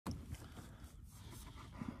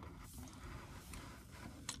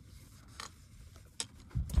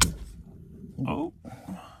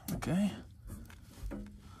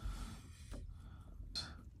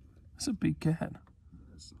That's a big cat.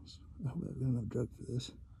 I hope I don't have a drug for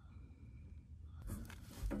this.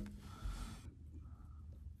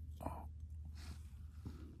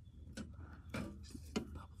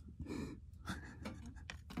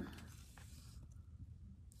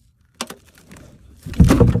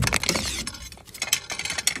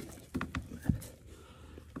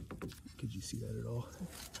 Could you see that at all?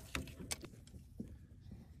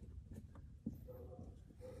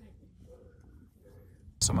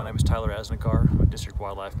 So my name is Tyler Asnikar. I'm a District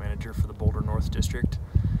Wildlife Manager for the Boulder North District.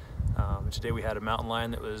 Today we had a mountain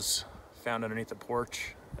lion that was found underneath a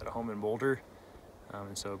porch at a home in Boulder.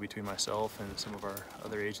 And so between myself and some of our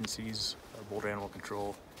other agencies, Boulder Animal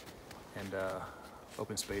Control and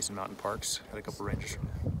Open Space and Mountain Parks, had a couple rangers from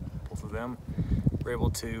both of them, we're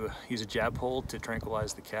able to use a jab hold to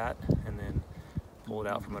tranquilize the cat and then pull it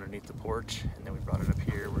out from underneath the porch. And then we brought it up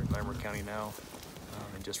here. We're in Larimer County now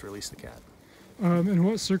and just released the cat. And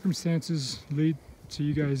what circumstances lead to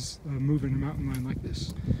you guys moving a mountain lion like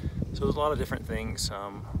this? So there's a lot of different things.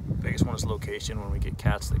 The biggest one is location, when we get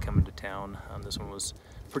cats that come into town. This one was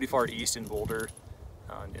pretty far east in Boulder,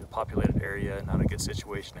 in a populated area, not a good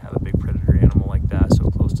situation to have a big predator animal like that so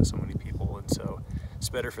close to so many people. And so it's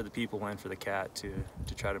better for the people and for the cat to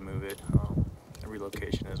try to move it.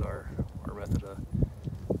 Relocation is our method of,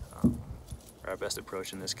 our best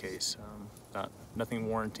approach in this case. Nothing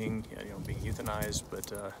warranting being euthanized,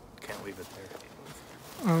 but can't leave it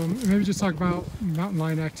there. Maybe just talk about mountain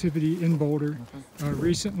lion activity in Boulder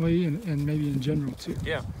recently and maybe in general too.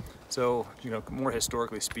 Yeah, so more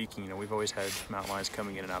historically speaking, we've always had mountain lions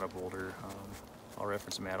coming in and out of Boulder. I'll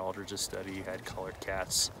reference Matt Aldridge's study. Had collared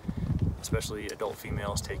cats, especially adult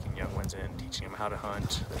females, taking young ones in, teaching them how to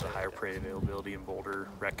hunt. There's a higher prey availability in Boulder,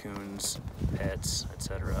 raccoons, pets,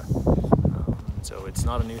 etc. So it's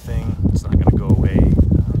not a new thing. It's not going to go away.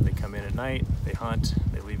 They come in at night, they hunt,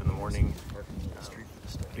 they leave in the morning.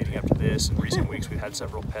 Leading up to this, in recent weeks we've had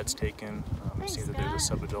several pets taken. It seems that there's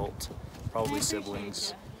a subadult, probably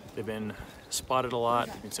siblings. They've been spotted a lot.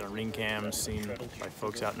 They've been seen on ring cams, seen by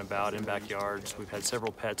folks out and about in backyards. We've had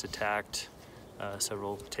several pets attacked,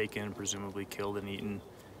 several taken, presumably killed and eaten.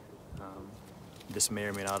 This may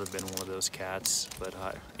or may not have been one of those cats, but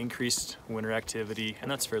increased winter activity,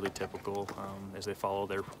 and that's fairly typical as they follow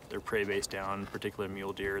their prey base down, particularly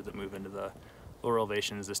mule deer that move into the lower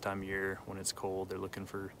elevations this time of year when it's cold. They're looking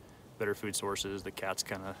for better food sources. The cats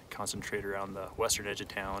kind of concentrate around the western edge of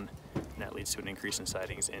town, and that leads to an increase in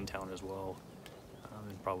sightings in town as well,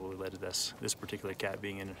 and probably led to this particular cat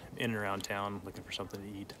being in and around town looking for something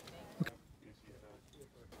to eat.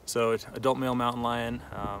 So it's adult male mountain lion,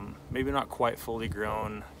 maybe not quite fully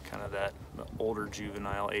grown, kind of that older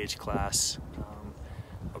juvenile age class,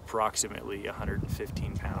 approximately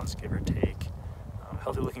 115 pounds, give or take.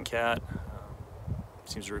 Healthy looking cat,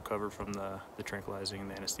 seems to recover from the tranquilizing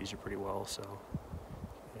and the anesthesia pretty well, so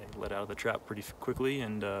he let out of the trap pretty quickly,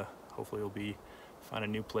 and hopefully he'll find a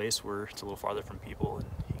new place where it's a little farther from people and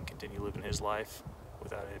he can continue living his life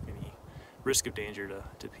without any risk of danger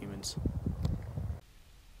to humans.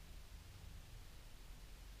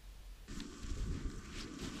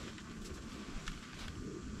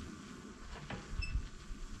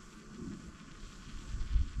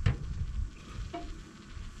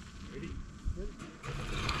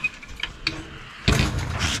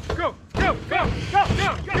 Go, go, go, go,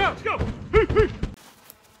 go, go, go!